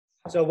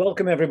So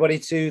welcome everybody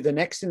to the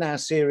next in our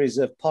series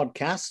of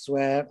podcasts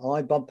where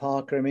I, Bob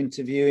Parker, am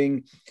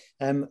interviewing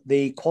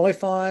the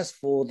qualifiers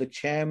for the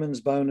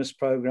Chairman's Bonus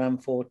Programme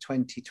for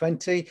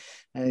 2020.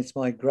 And it's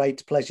my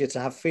great pleasure to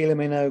have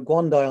Philomena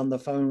Gwandai on the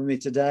phone with me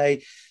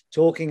today,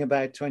 talking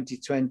about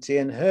 2020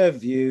 and her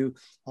view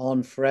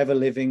on forever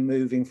living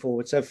moving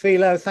forward. So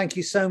Philo, thank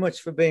you so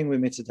much for being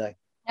with me today.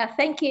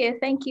 Thank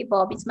you,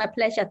 Bob. It's my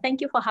pleasure. Thank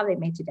you for having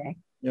me today.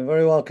 You're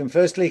very welcome.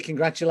 Firstly,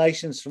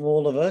 congratulations from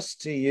all of us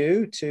to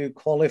you to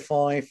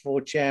qualify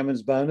for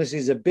Chairman's Bonus.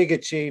 Is a big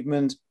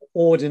achievement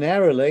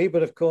ordinarily,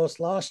 but of course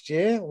last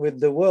year with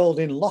the world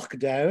in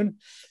lockdown,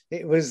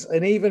 it was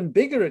an even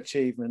bigger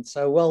achievement.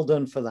 So well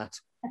done for that.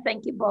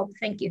 Thank you, Bob.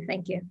 Thank you.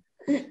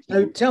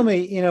 So tell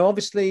me,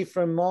 obviously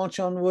from March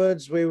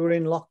onwards, we were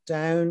in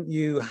lockdown.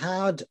 You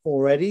had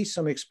already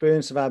some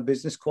experience of our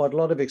business, quite a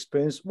lot of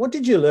experience. What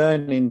did you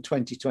learn in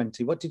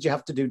 2020? What did you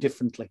have to do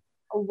differently?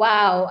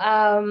 Wow.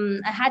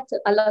 I had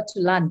a lot to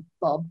learn,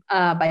 Bob,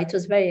 but it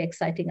was very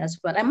exciting as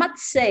well. I must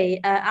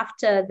say,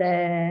 after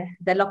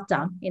the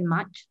lockdown in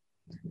March,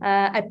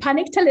 I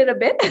panicked a little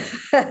bit,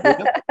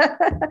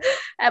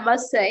 I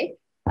must say,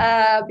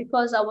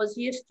 because I was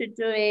used to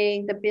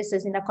doing the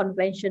business in a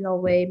conventional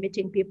way,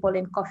 meeting people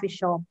in coffee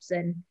shops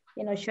and,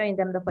 showing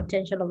them the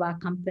potential of our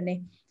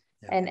company.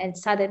 Yeah. And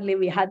suddenly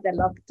we had the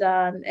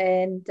lockdown,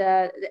 and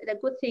the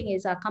good thing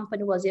is our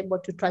company was able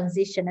to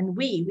transition, and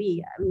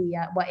we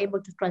were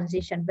able to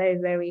transition very,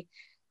 very,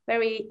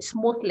 very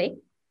smoothly.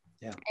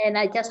 Yeah. And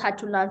I just had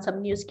to learn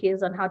some new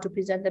skills on how to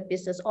present the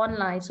business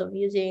online. So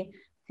using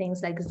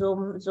things like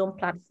Zoom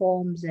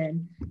platforms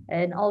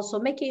and also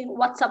making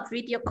WhatsApp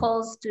video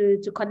calls to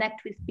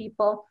connect with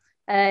people.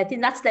 I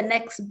think that's the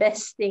next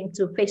best thing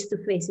to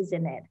face-to-face,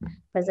 isn't it?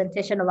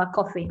 Presentation of a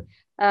coffee,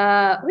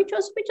 which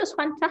was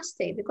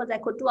fantastic because I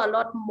could do a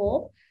lot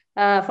more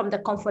from the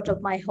comfort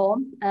of my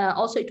home.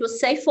 Also, it was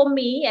safe for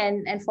me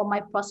and for my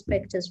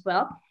prospect as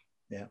well.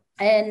 Yeah.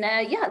 And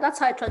that's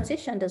how I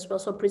transitioned as well.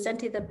 So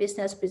presenting the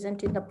business,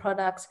 presenting the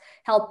products,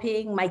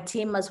 helping my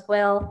team as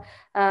well.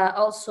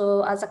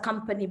 Also, as a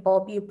company,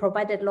 Bob, you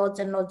provided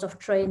loads and loads of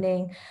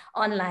training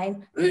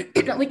online,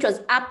 which was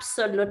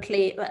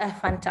absolutely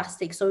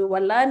fantastic. So we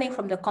were learning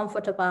from the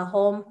comfort of our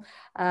home,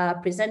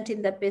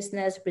 presenting the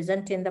business,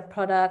 presenting the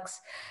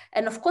products,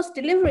 and of course,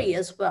 delivery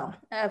as well.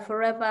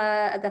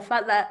 The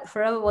fact that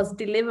Forever was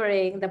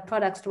delivering the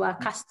products to our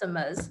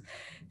customers.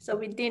 So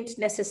we didn't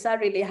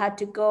necessarily had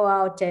to go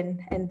out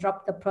and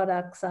drop the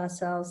products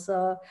ourselves.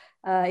 So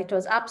it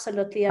was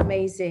absolutely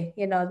amazing.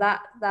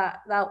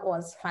 That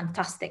was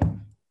fantastic.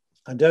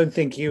 I don't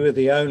think you were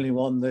the only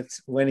one that,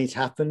 when it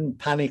happened,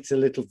 panicked a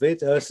little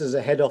bit. Us as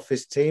a head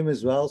office team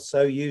as well,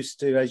 so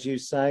used to, as you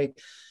say,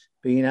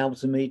 being able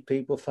to meet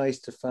people face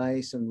to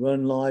face and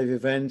run live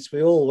events.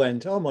 We all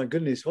went, oh my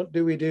goodness, what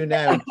do we do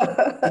now?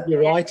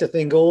 You're right. I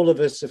think all of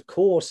us, of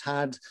course,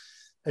 had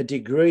a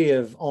degree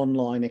of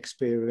online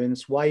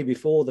experience way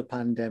before the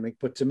pandemic,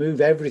 but to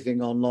move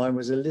everything online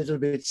was a little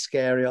bit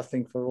scary, I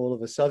think, for all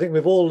of us. So I think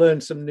we've all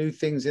learned some new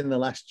things in the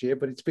last year,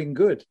 but it's been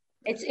good.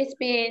 It's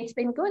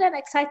been good and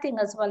exciting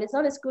as well. It's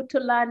always good to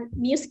learn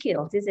new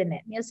skills, isn't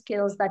it? New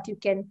skills that you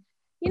can,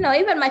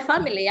 even my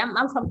family,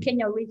 I'm from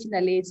Kenya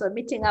originally. So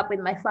meeting up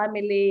with my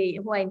family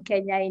who are in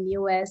Kenya, in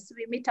US,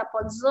 we meet up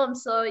on Zoom.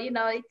 So,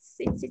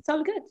 it's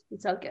all good.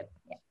 It's all good.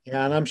 Yeah.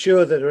 Yeah, and I'm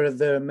sure that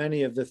there are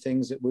many of the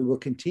things that we will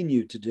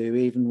continue to do,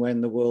 even when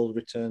the world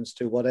returns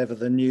to whatever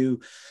the new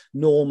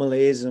normal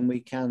is and we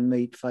can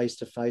meet face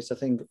to face. I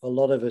think a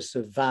lot of us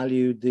have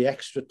valued the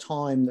extra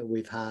time that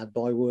we've had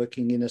by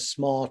working in a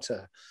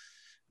smarter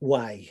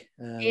way.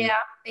 And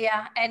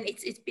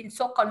it's been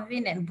so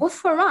convenient, both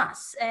for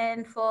us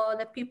and for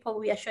the people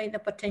we are showing the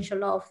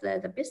potential of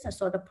the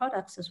business or the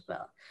products as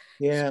well.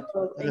 Yeah,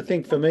 so and I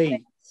think for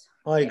me,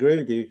 I agree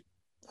with you.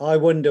 I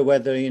wonder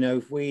whether,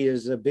 if we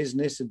as a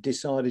business had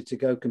decided to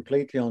go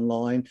completely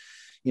online,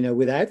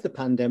 without the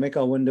pandemic,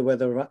 I wonder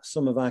whether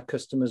some of our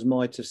customers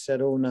might have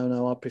said, oh,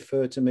 no, I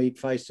prefer to meet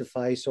face to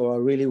face, or I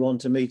really want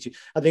to meet you.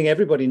 I think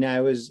everybody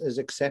now has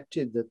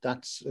accepted that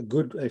that's a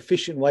good,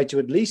 efficient way to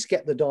at least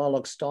get the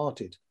dialogue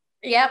started.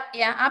 Yeah,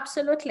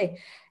 absolutely.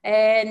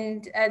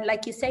 And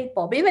like you said,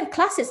 Bob, even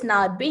classes now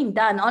are being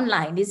done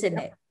online, isn't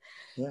it?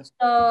 Yeah.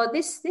 So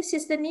this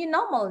is the new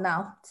normal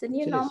now. It's a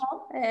new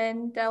normal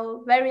and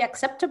very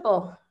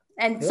acceptable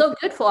and so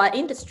good for our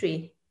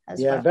industry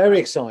as well. Yeah, very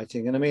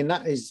exciting. And I mean,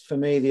 that is for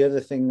me the other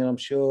thing that I'm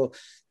sure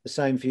the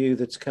same for you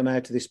that's come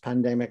out of this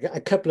pandemic.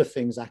 A couple of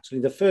things, actually.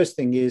 The first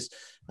thing is,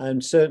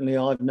 and certainly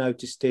I've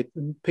noticed it,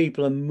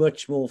 people are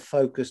much more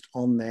focused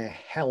on their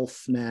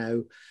health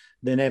now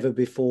than ever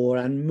before,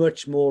 and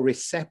much more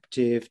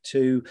receptive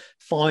to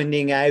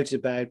finding out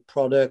about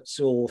products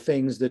or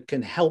things that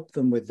can help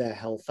them with their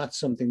health. That's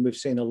something we've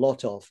seen a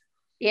lot of.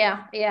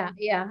 Yeah.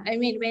 I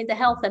mean, we're in the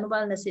health and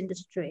wellness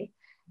industry,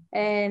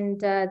 and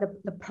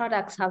the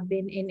products have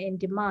been in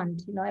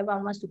demand.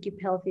 Everyone wants to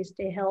keep healthy,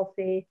 stay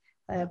healthy,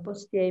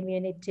 boost their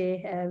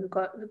immunity. We've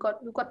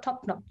got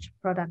top-notch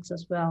products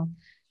as well.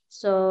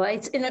 So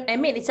it's a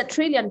 $1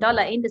 trillion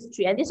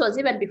industry, and this was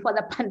even before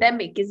the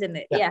pandemic, isn't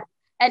it? Yeah.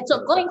 And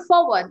so going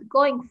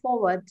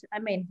forward, I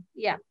mean,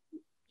 yeah,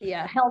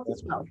 health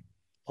as well.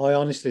 I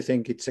honestly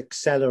think it's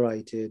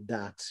accelerated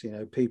that,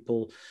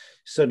 people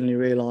suddenly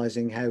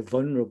realizing how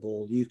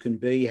vulnerable you can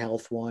be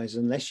health-wise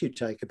unless you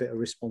take a bit of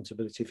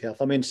responsibility for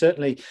health. I mean,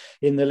 certainly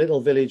in the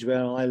little village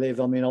where I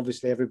live, I mean,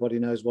 obviously everybody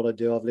knows what I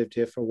do. I've lived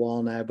here for a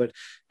while now, but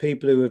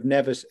people who have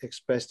never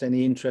expressed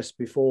any interest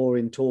before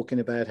in talking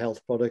about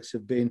health products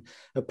have been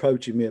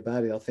approaching me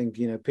about it. I think,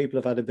 people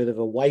have had a bit of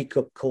a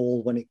wake-up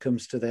call when it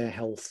comes to their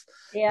health.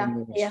 Yeah.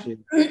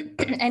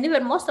 And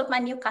even most of my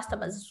new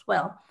customers as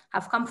well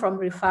have come from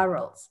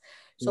referrals.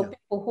 So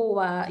people who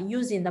are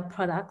using the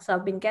products,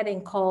 I've been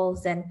getting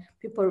calls and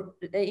people,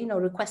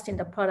 requesting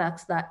the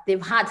products that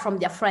they've had from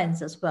their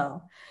friends as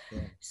well. Yeah.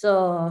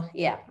 So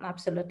yeah,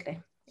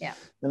 absolutely. Yeah.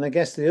 And I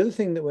guess the other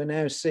thing that we're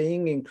now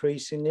seeing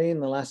increasingly in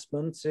the last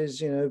months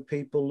is,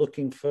 people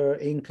looking for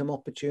income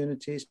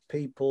opportunities,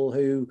 people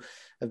who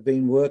have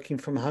been working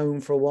from home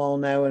for a while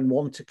now and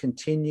want to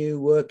continue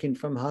working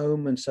from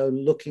home. And so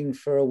looking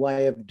for a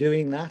way of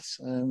doing that,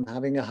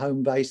 having a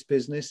home-based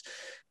business.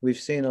 We've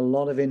seen a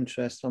lot of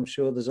interest. I'm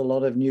sure there's a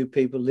lot of new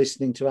people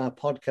listening to our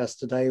podcast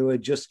today who are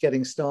just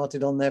getting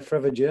started on their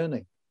forever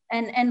journey.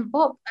 And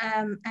Bob,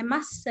 I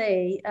must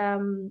say,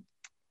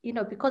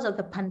 because of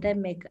the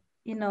pandemic,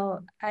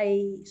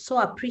 I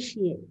so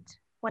appreciate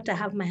what I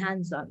have my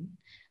hands on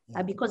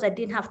because I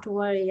didn't have to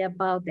worry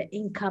about the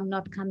income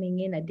not coming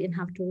in. I didn't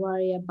have to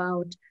worry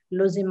about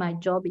losing my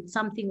job. It's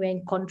something we're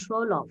in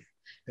control of.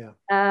 Yeah.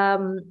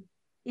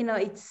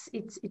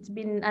 It's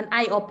been an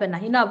eye opener.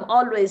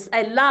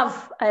 I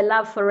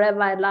love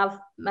Forever. I love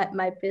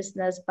my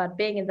business, but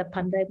being in the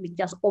pandemic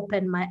just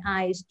opened my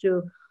eyes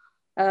to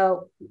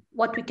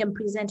what we can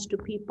present to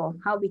people,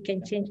 how we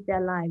can change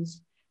their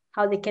lives,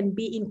 how they can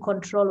be in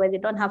control where they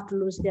don't have to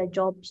lose their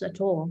jobs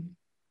at all.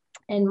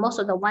 And most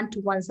of the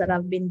one-to-ones that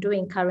I've been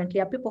doing currently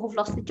are people who've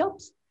lost their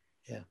jobs.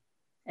 Yeah.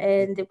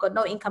 And they've got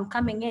no income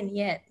coming in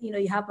yet.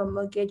 You have a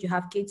mortgage, you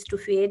have kids to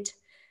feed.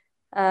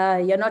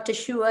 You're not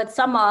assured,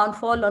 some are on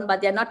full loan, but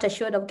they're not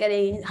assured of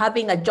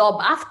having a job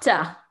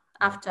after.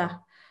 I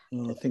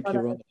think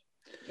you're right.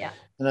 Yeah.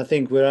 And I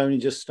think we're only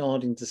just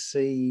starting to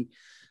see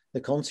the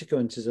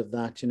consequences of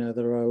that.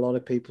 There are a lot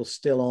of people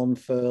still on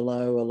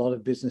furlough, a lot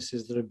of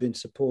businesses that have been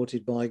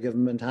supported by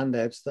government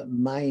handouts that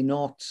may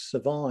not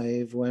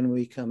survive when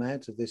we come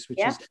out of this, which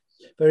is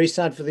very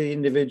sad for the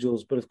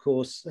individuals, but of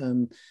course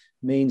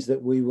means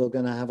that we were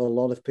going to have a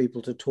lot of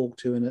people to talk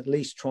to and at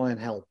least try and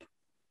help.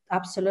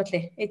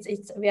 Absolutely.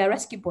 We are a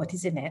rescue boat,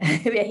 isn't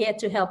it? We are here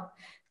to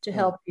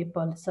help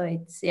people. So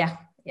it's, yeah.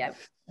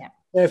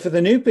 For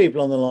the new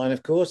people on the line,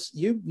 of course,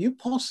 you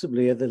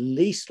possibly are the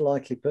least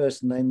likely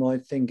person they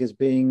might think as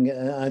being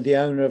the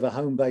owner of a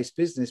home-based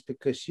business,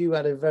 because you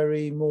had a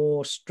very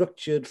more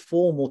structured,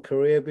 formal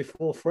career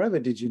before Forever,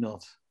 did you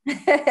not?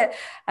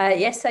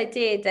 Yes, I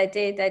did.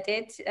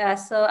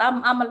 So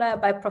I'm a lawyer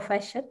by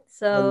profession.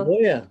 So a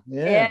lawyer,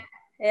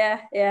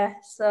 yeah.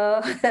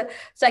 So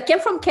I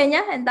came from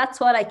Kenya, and that's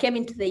what I came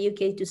into the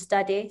UK to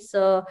study.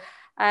 So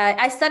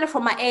I started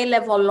from my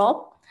A-level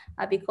law.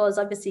 Because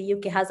obviously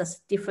UK has a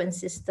different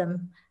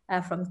system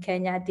from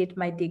Kenya. I did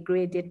my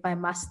degree, did my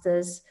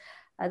master's.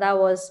 That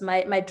was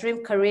my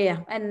dream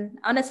career. And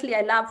honestly,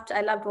 I loved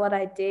what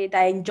I did.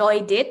 I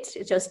enjoyed it.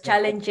 It was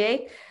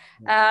challenging.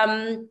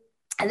 And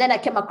then I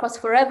came across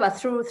Forever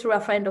through a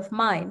friend of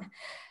mine.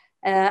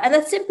 And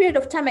that same period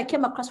of time I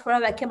came across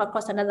Forever, I came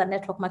across another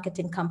network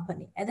marketing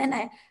company. And then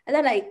I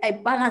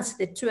balanced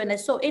the two. And I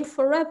saw in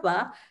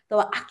Forever, they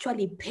were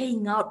actually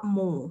paying out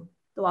more.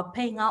 I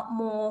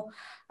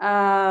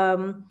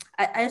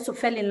also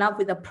fell in love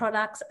with the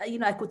products.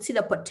 I could see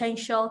the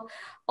potential,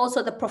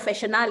 also the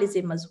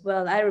professionalism as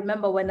well. I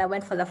remember when I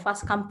went for the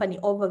first company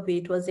overview,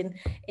 it was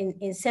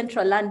in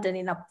central London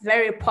in a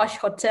very posh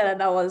hotel.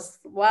 And I was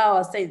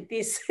saying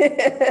this,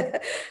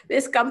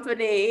 this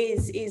company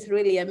is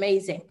really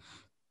amazing.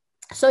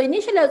 So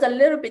initially I was a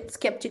little bit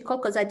skeptical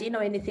because I didn't know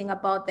anything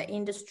about the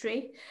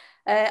industry.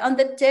 On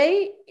the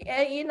day,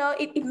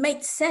 it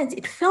made sense.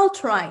 It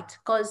felt right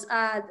because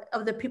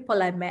of the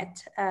people I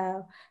met,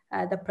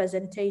 the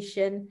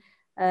presentation,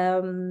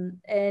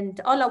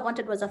 and all I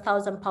wanted was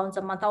 £1,000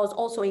 a month. I was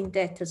also in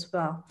debt as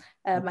well.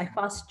 My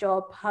first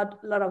job had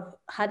a lot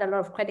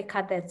of credit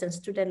card debts and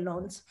student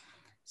loans.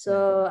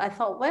 So I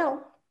thought,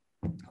 well,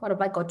 what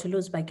have I got to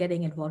lose by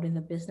getting involved in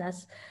the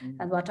business?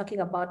 And we're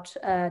talking about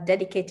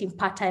dedicating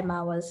part-time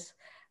hours.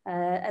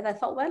 And I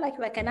thought, well, if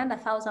I can earn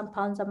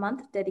 £1,000 a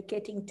month,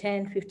 dedicating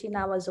 10, 15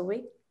 hours a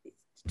week,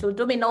 to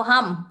do me no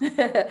harm.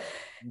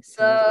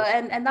 So,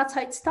 and that's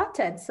how it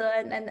started. So,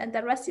 and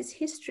the rest is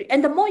history.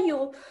 And the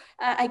more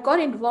I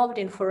got involved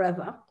in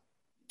Forever,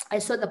 I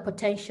saw the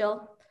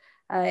potential.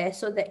 I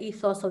saw the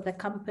ethos of the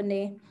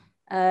company,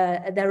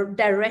 the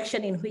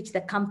direction in which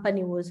the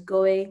company was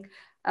going.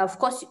 Of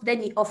course,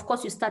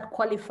 you start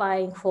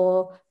qualifying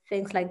for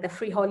things like the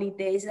free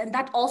holidays, and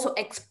that also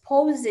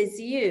exposes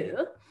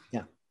you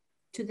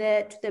to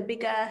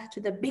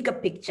the bigger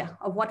picture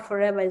of what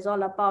Forever is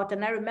all about.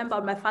 And I remember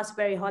on my first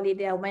very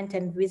holiday, I went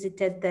and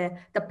visited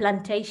the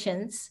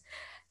plantations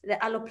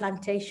the aloe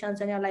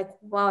plantations, and you're like,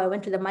 wow, I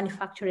went to the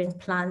manufacturing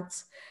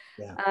plants.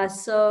 Yeah.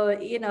 So,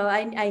 you know,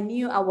 I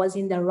knew I was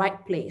in the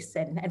right place,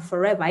 and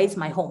Forever is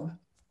my home.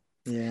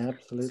 Yeah,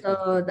 absolutely.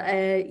 So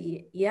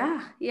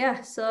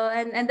yeah. So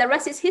and the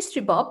rest is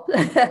history, Bob.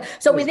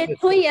 So within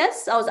 2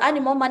 years, I was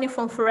earning more money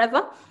from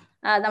Forever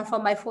than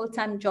from my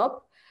full-time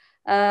job.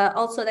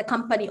 Also, the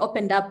company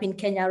opened up in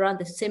Kenya around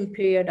the same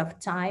period of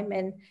time,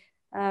 and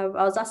I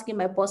was asking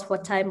my boss for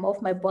time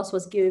off. My boss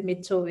was giving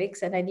me 2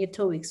 weeks, and I knew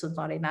 2 weeks was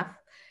not enough.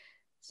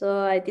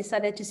 So I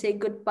decided to say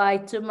goodbye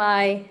to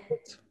my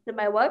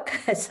work.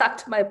 I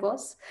sacked my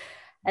boss.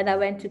 And I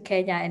went to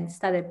Kenya and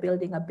started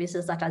building a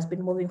business that has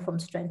been moving from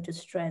strength to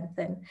strength.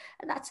 And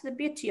that's the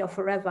beauty of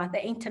Forever,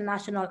 the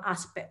international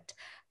aspect.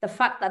 The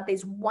fact that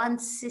there's one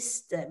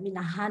system in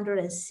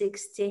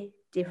 160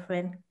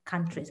 different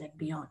countries and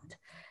beyond.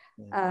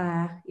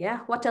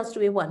 What else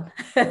do we want?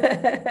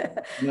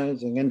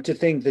 Amazing. And to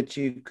think that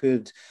you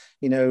could,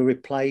 you know,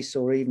 replace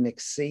or even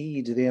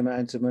exceed the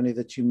amount of money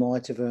that you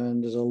might have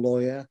earned as a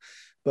lawyer,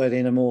 but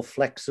in a more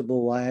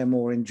flexible way, a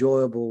more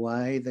enjoyable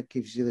way that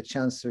gives you the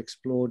chance to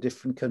explore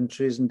different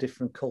countries and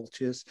different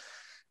cultures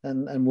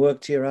and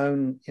work to your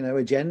own, you know,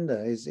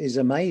 agenda is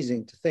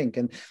amazing to think.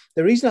 And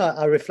the reason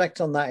I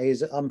reflect on that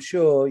is I'm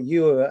sure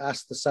you were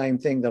asked the same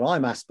thing that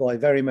I'm asked by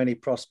very many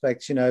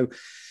prospects, you know,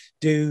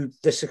 do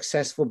the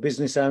successful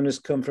business owners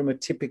come from a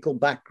typical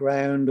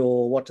background,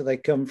 or what do they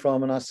come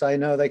from? And I say,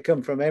 no, they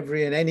come from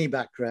every and any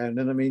background.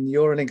 And I mean,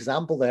 you're an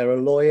example there,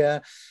 a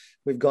lawyer.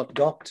 We've got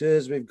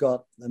doctors, we've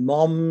got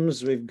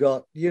moms, we've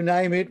got, you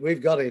name it,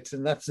 we've got it.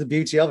 And that's the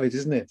beauty of it,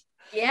 isn't it?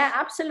 Yeah,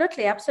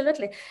 absolutely.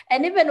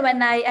 And even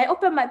when I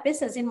opened my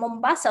business in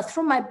Mombasa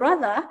through my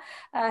brother,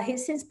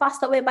 he's since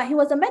passed away, but he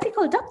was a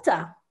medical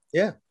doctor.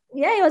 Yeah.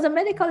 Yeah, he was a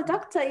medical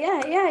doctor.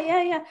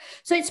 Yeah.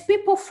 So it's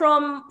people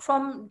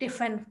from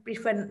different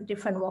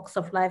walks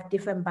of life,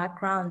 different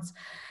backgrounds.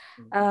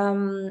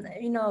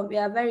 You know, we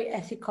are a very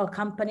ethical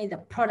company. The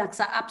products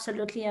are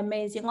absolutely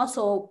amazing.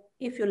 Also,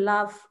 if you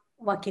love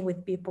working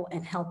with people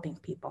and helping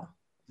people.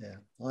 Yeah,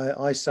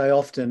 I say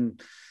often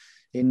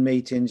in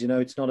meetings, you know,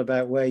 it's not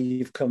about where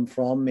you've come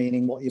from,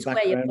 meaning what your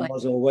background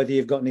was or whether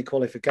you've got any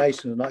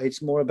qualification or not.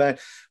 It's more about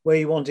where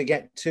you want to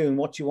get to and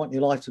what you want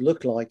your life to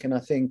look like. And I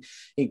think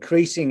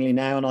increasingly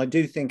now, and I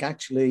do think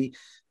actually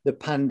the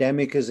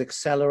pandemic has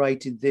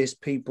accelerated this,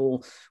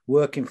 people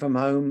working from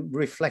home,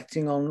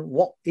 reflecting on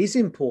what is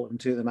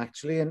important to them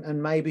actually,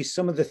 and maybe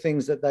some of the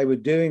things that they were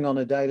doing on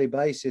a daily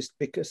basis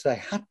because they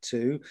had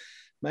to,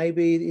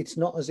 maybe it's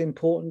not as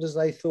important as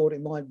they thought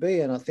it might be.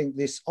 And I think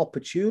this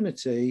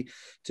opportunity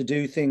to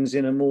do things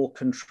in a more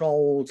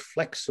controlled,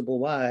 flexible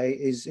way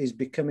is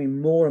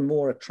becoming more and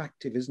more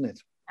attractive, isn't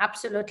it?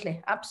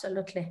 Absolutely.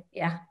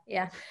 Yeah.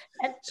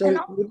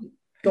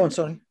 Go on,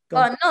 sorry.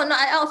 No,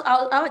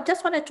 I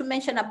just wanted to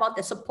mention about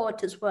the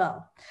support as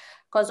well.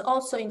 Because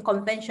also in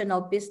conventional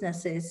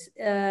businesses,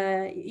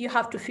 you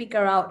have to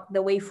figure out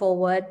the way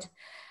forward.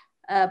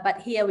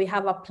 But here we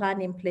have a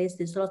plan in place.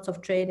 There's lots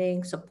of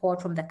training, support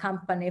from the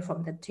company,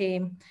 from the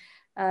team.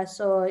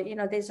 So, you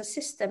know, there's a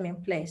system in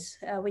place,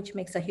 which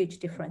makes a huge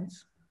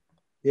difference.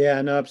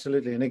 Yeah, no,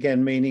 absolutely. And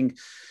again, meaning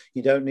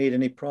you don't need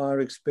any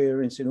prior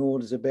experience in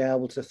order to be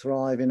able to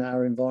thrive in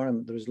our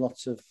environment. There is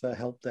lots of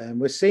help there. And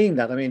we're seeing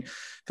that. I mean,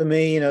 for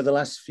me, you know, the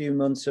last few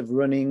months of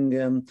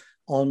running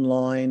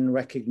online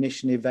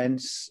recognition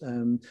events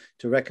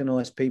to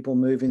recognize people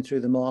moving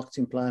through the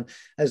marketing plan.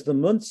 As the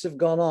months have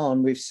gone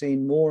on, we've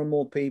seen more and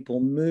more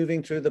people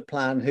moving through the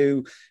plan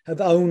who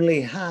have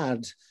only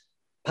had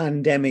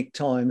pandemic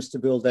times to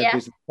build their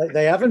business.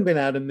 They haven't been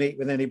able to meet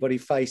with anybody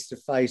face to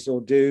face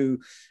or do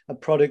a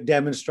product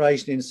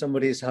demonstration in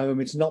somebody's home.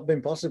 It's not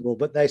been possible,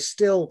 but they're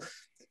still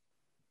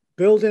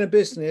building a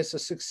business, a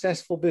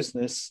successful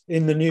business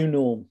in the new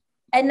norm.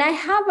 And I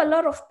have a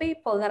lot of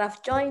people that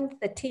have joined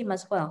the team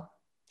as well.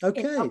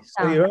 Okay,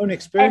 so your own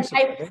experience.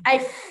 And I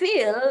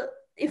feel,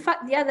 in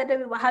fact, the other day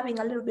we were having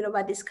a little bit of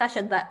a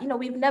discussion that, you know,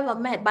 we've never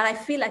met, but I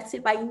feel as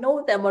if I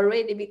know them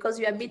already because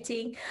we are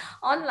meeting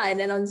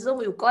online and on Zoom.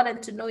 We've gotten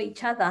to know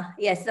each other.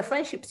 Yes, the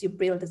friendships you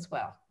build as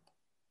well.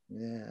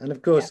 Yeah, and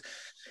of course,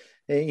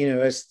 you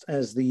know,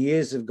 as the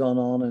years have gone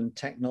on and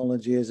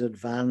technology has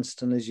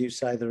advanced, and as you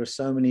say, there are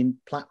so many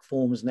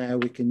platforms now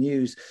we can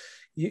use.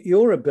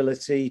 Your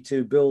ability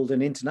to build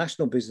an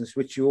international business,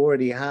 which you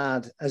already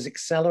had, has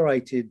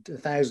accelerated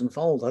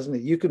 1,000-fold, hasn't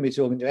it? You can be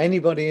talking to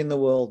anybody in the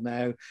world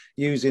now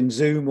using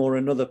Zoom or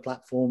another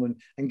platform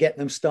and get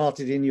them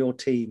started in your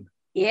team.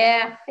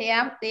 Yeah.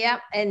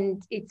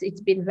 And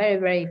it's been very,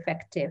 very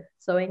effective.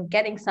 So in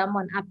getting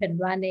someone up and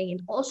running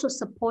and also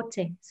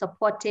supporting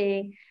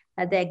the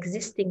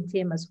existing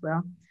team as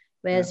well.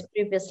 Whereas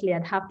previously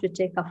I'd have to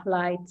take a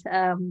flight.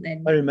 And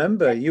I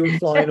remember you were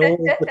flying all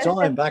the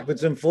time,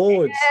 backwards and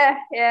forwards.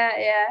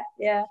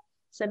 Yeah.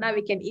 So now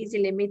we can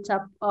easily meet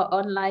up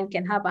online,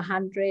 can have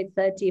 100,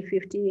 30,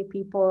 50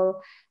 people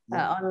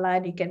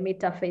online. You can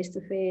meet up face to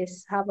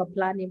face, have a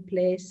plan in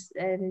place.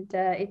 And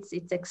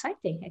it's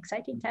exciting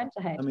times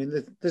ahead. I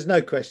mean, there's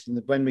no question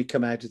that when we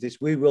come out of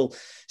this, we will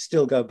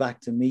still go back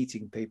to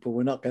meeting people.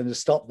 We're not going to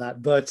stop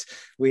that, but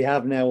we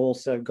have now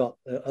also got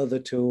other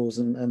tools,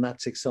 and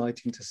that's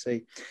exciting to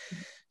see.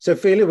 So,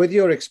 Fila, with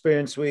your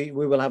experience, we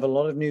will have a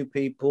lot of new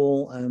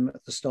people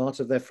at the start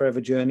of their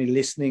forever journey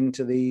listening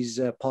to these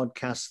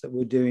podcasts that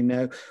we're doing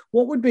now.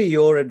 What would be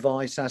your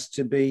advice as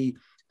to be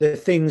the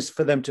things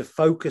for them to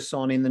focus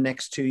on in the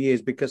next 2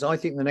 years? Because I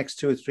think the next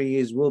 2 or 3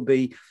 years will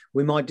be,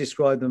 we might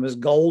describe them as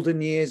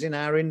golden years in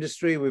our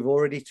industry. We've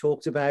already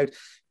talked about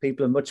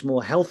people are much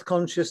more health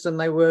conscious than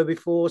they were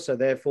before. So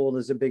therefore,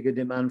 there's a bigger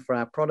demand for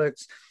our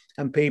products.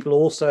 And people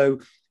also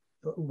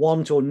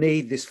want or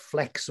need this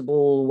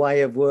flexible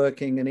way of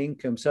working and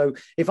income. So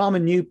if I'm a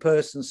new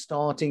person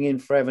starting in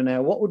Forever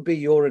Now, what would be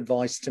your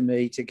advice to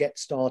me to get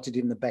started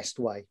in the best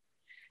way?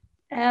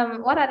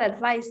 What I'd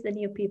advise the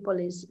new people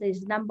is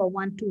number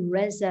one, to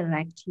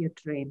resurrect your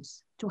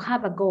dreams, to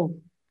have a goal.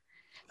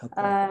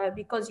 Okay.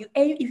 Because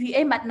if you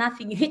aim at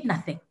nothing, you hit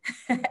nothing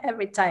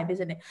every time,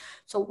 isn't it?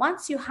 So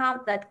once you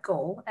have that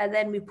goal, and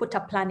then we put a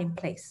plan in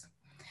place.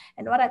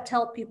 And what I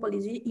tell people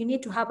is you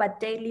need to have a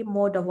daily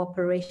mode of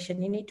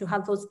operation. You need to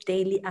have those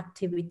daily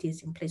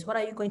activities in place. What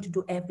are you going to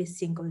do every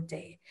single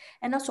day?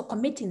 And also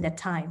committing the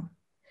time.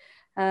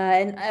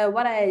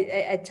 What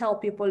I tell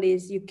people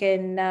is you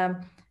can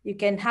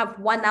have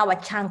 1 hour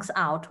chunks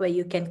out where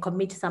you can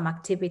commit some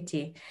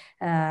activity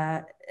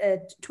to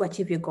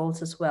achieve your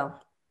goals as well.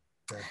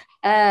 Okay.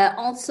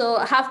 Also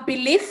have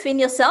belief in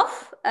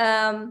yourself.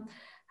 Plug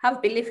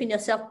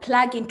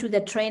into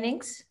the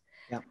trainings.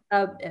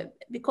 Yeah.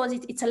 Because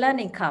it's a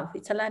learning curve.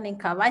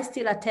 I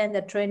still attend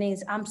the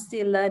trainings. I'm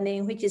still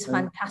learning, which is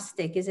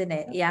fantastic, isn't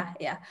it?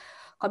 Yeah.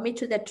 Commit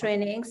to the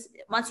trainings.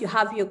 Once you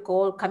have your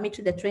goal, commit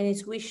to the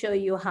trainings. We show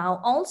you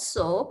how.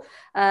 Also,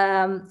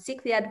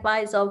 seek the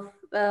advice of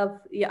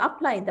your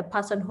upline, the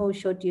person who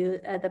showed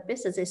you the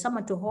business. There's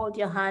someone to hold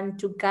your hand,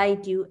 to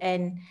guide you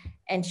and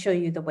show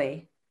you the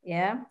way.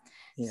 Yeah.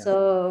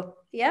 So,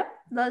 yeah.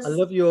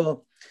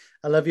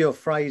 I love your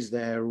phrase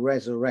there,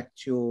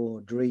 resurrect your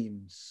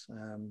dreams.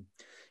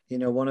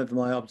 One of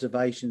my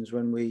observations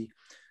when we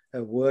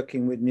are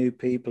working with new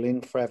people in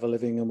Forever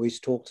Living and we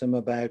talk to them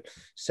about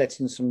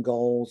setting some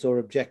goals or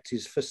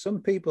objectives, for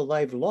some people,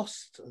 they've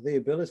lost the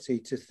ability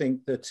to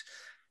think that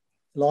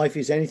life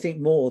is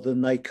anything more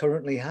than they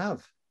currently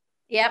have.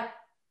 Yep.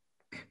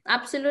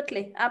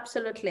 Absolutely.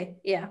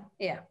 Yeah.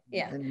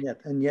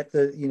 And yet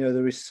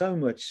there is so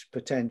much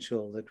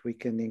potential that we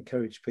can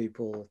encourage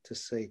people to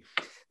see.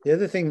 The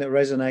other thing that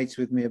resonates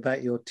with me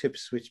about your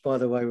tips, which by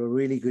the way were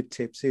really good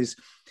tips, is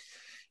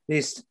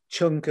this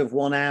chunk of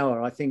 1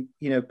 hour. I think,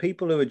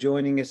 people who are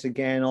joining us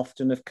again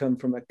often have come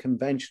from a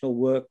conventional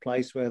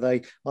workplace where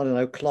they,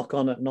 clock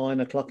on at 9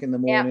 o'clock in the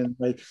morning, and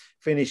they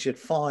finish at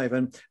 5.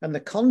 And the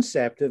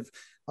concept of,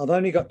 I've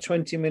only got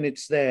 20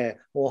 minutes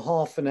there or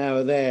half an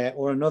hour there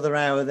or another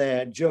hour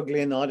there,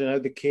 juggling,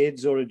 the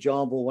kids or a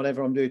job or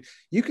whatever I'm doing.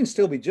 You can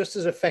still be just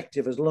as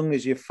effective as long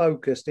as you're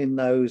focused in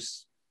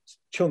those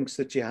chunks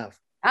that you have.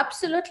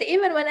 Absolutely.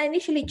 Even when I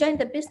initially joined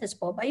the business,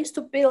 Bob, I used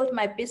to build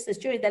my business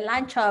during the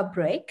lunch hour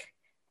break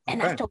and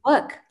after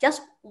work,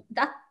 just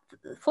that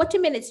 40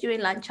 minutes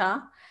during lunch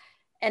hour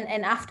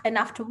and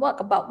after work,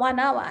 about 1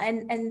 hour.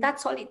 And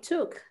that's all it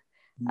took.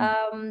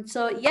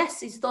 So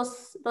yes, it's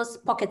those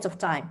pockets of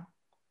time.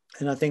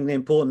 And I think the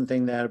important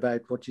thing there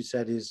about what you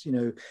said is,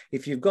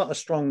 if you've got a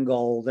strong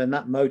goal, then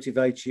that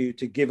motivates you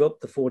to give up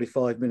the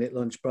 45-minute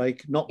lunch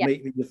break, not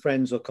meet with your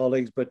friends or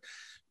colleagues, but,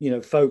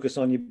 focus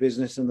on your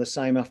business, and the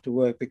same after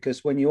work.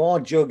 Because when you are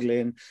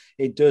juggling,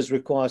 it does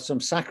require some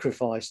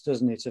sacrifice,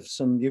 doesn't it?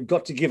 You've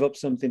got to give up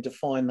something to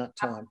find that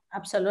time.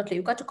 Absolutely.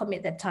 You've got to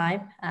commit the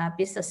time,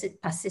 be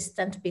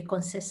persistent, be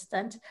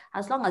consistent.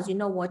 As long as you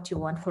know what you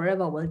want,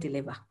 Forever will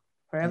deliver.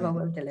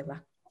 Will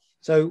deliver.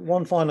 So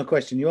one final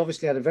question. You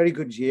obviously had a very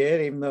good year,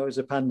 even though it was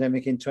a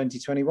pandemic in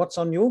 2020. What's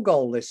on your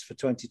goal list for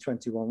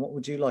 2021? What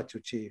would you like to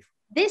achieve?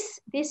 This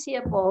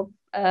year, Bob,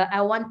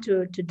 I want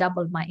to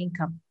double my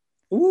income.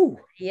 Ooh.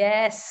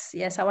 Yes,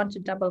 I want to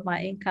double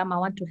my income. I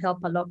want to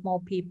help a lot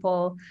more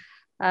people.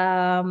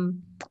 I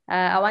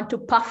want to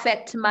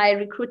perfect my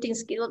recruiting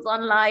skills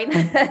online.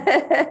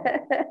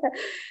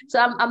 So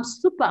I'm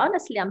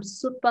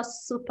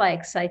super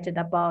excited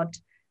about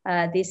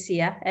this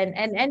year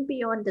and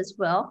beyond as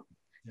well.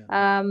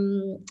 Yeah.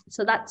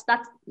 So that's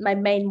my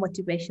main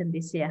motivation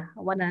this year.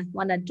 I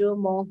wanna do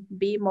more,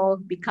 be more,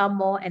 become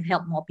more, and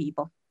help more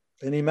people.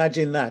 And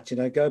imagine that,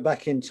 go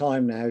back in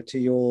time now to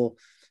your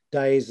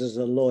days as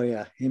a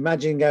lawyer.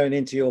 Imagine going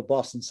into your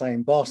boss and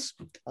saying, "Boss,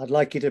 I'd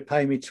like you to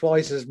pay me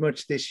twice as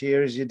much this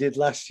year as you did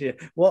last year."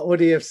 What would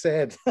he have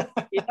said?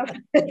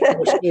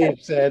 What should he have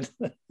said?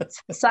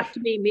 Sacked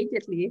me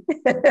immediately.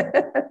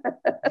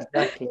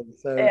 Exactly.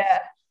 So. Yeah.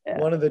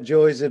 One of the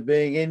joys of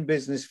being in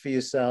business for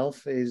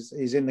yourself is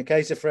in the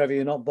case of Forever,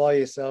 you're not by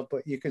yourself,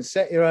 but you can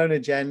set your own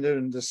agenda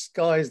and the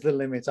sky's the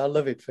limit. I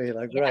love it,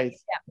 Philo. Great.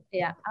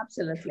 Yeah,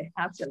 absolutely.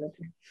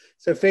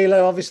 So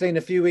Philo, obviously in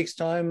a few weeks'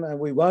 time,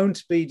 we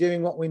won't be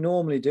doing what we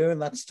normally do,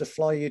 and that's to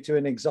fly you to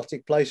an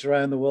exotic place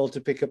around the world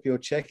to pick up your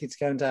check. It's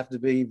going to have to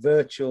be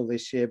virtual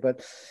this year,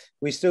 but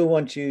we still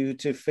want you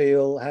to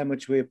feel how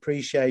much we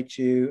appreciate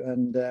you,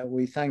 and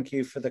we thank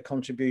you for the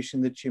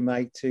contribution that you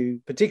make to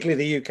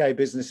particularly the UK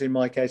business in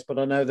my case, but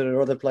I know there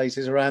are other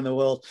places around the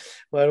world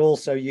where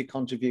also you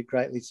contribute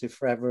greatly to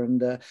Forever,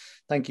 and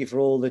thank you for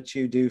all that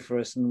you do for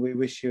us, and we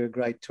wish you a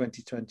great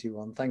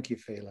 2021. Thank you,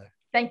 Philo.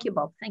 Thank you,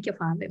 Bob. Thank you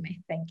for having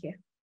me. Thank you.